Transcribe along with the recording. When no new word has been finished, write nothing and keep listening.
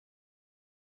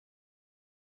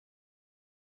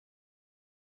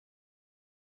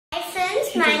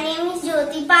My name is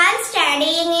Jothi,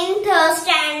 studying in 3rd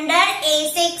standard A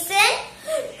section.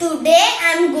 Today I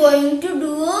am going to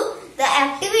do the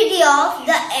activity of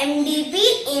the MDP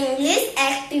English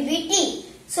activity.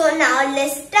 So now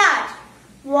let's start.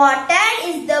 Water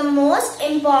is the most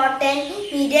important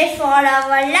needed for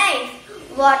our life.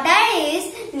 Water is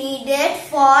needed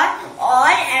for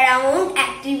all around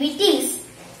activities.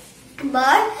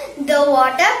 But the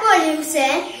water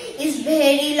pollution is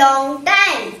very long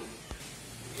time.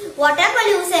 Water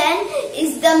pollution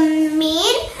is the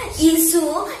main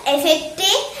issue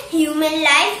affecting human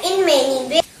life in many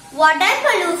ways. Water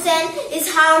pollution is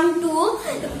harm to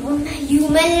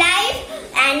human life,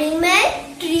 animal,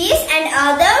 trees and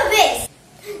other ways.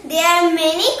 There are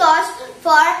many causes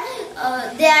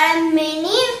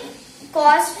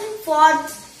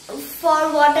for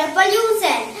water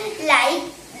pollution,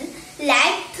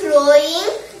 like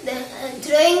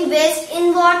throwing waste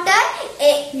in water,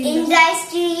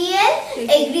 industrial,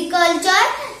 agriculture,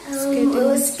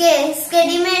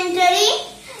 sedimentary,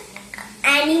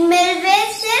 animal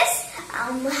wastes,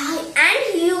 and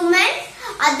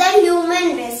other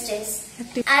human wastes,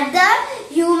 other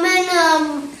human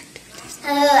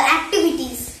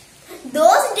activities.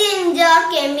 Those danger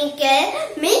chemicals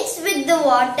mixed with the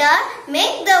water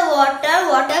make the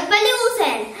water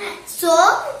pollution. So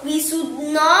we should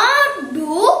not do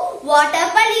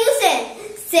water pollution.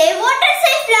 Save water,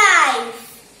 save life.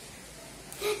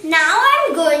 Now I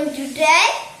am going to tell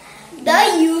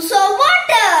the use of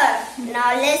water.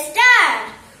 Now let's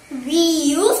start. We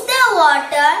use the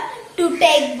water to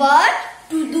take bath,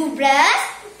 to do brush,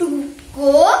 to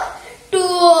cook,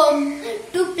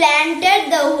 to plant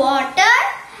the water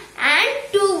and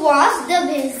to wash the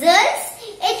vessels,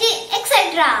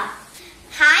 etc.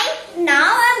 Hi, now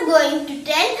I am going to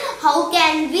tell how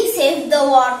can we save the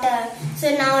water. So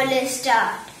now let's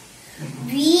start.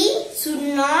 We should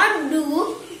not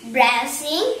do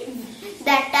brushing.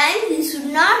 That time we should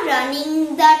not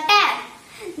running the tap.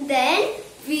 Then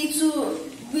we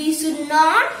should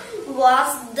not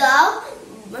wash the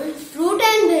fruit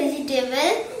and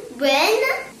vegetable when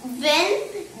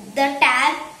the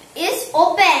tap is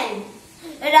open,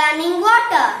 running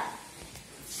water.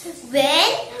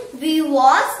 When we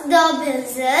wash the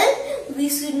vessel, we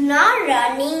should not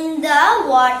running the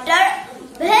water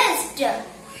waste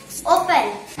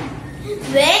open.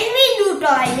 When we do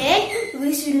toilet,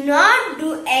 we should not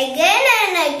do again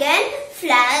and again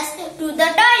flush to the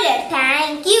toilet.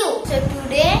 Thank you. So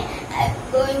today I am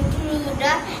going to do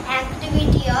the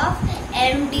activity of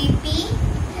MDP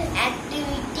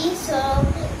activity. So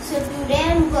today I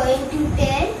am going to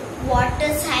tell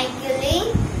water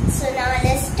cycling. So now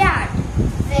let's start.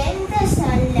 When the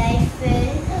sunlight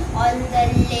fell on the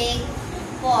lake,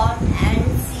 pot and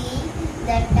sea,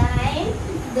 that time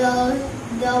the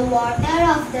water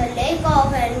of the lake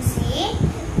and sea,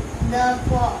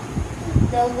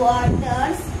 the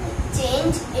waters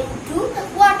change into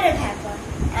water vapor,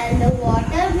 and the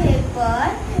water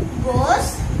vapor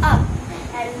goes up,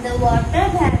 and the water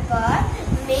vapor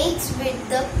mixes with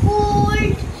the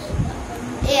cold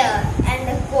air, and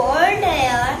the cold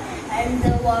air and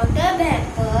the water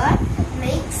vapor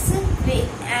mix with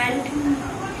and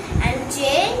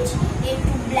change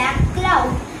into black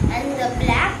cloud, and the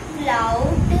black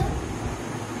cloud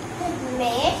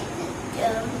made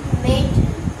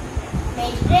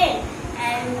rain.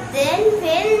 And then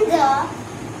when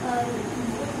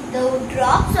the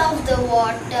drops of the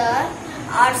water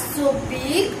are so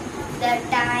big, the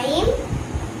time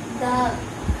the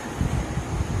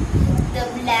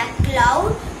black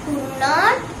cloud could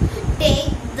not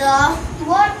take the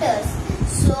waters,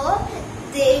 so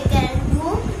they can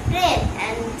do rain,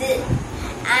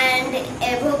 and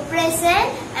evaporation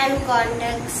and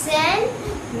conduction.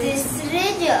 This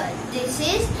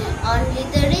is only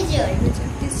the result.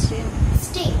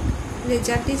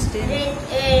 Result is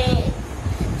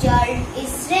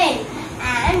rain,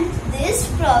 and this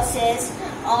process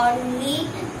only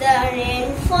the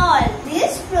rainfall.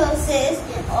 This process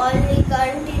only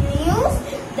continues.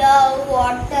 The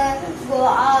water go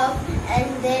up, and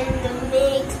then the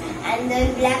mix, and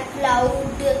the black cloud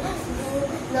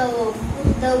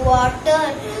the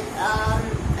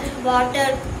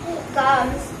water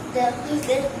comes.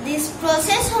 This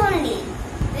process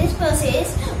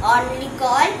only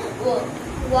called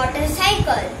water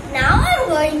cycle. Now I am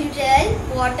going to tell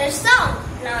water song.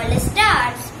 Now let's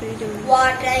start.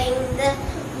 Water in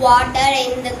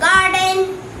the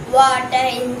garden, water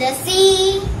in the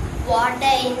sea,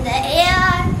 water in the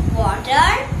air,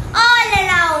 water all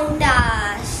around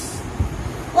us.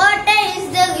 Water is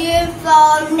the gift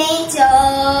of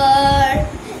nature.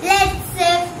 Let's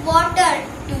save water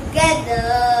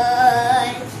together.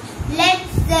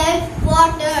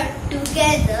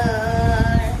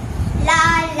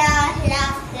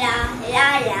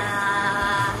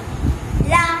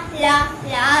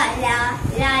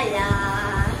 la la.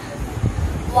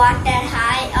 Water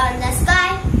high on the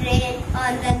sky, rain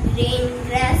on the green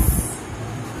grass,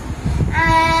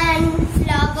 and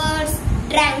flowers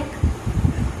drank,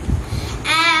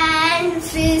 and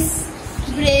fish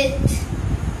breathed.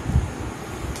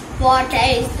 Water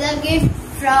is the gift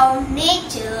from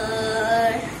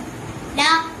nature.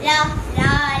 La la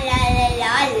la la la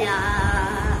la la.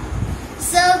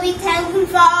 So we thank you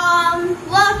from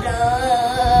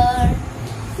water.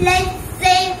 Let's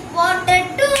save water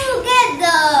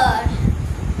together.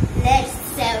 Let's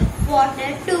save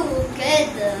water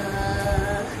together.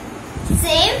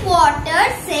 Save water,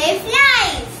 save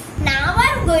life. Now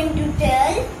I'm going to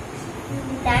tell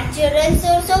natural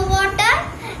source of water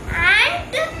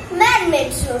and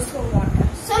man-made source of water.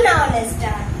 So now let's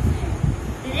start.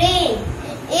 Rain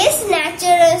is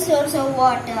natural source of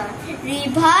water.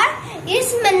 River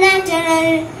is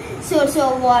natural source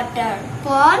of water.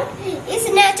 Pond is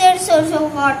natural source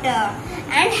of water.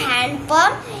 And hand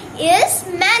pump is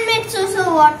man-made source of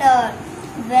water.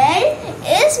 Well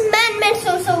is man-made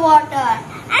source of water.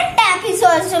 And tap is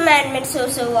also man-made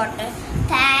source of water.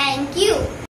 Thank you.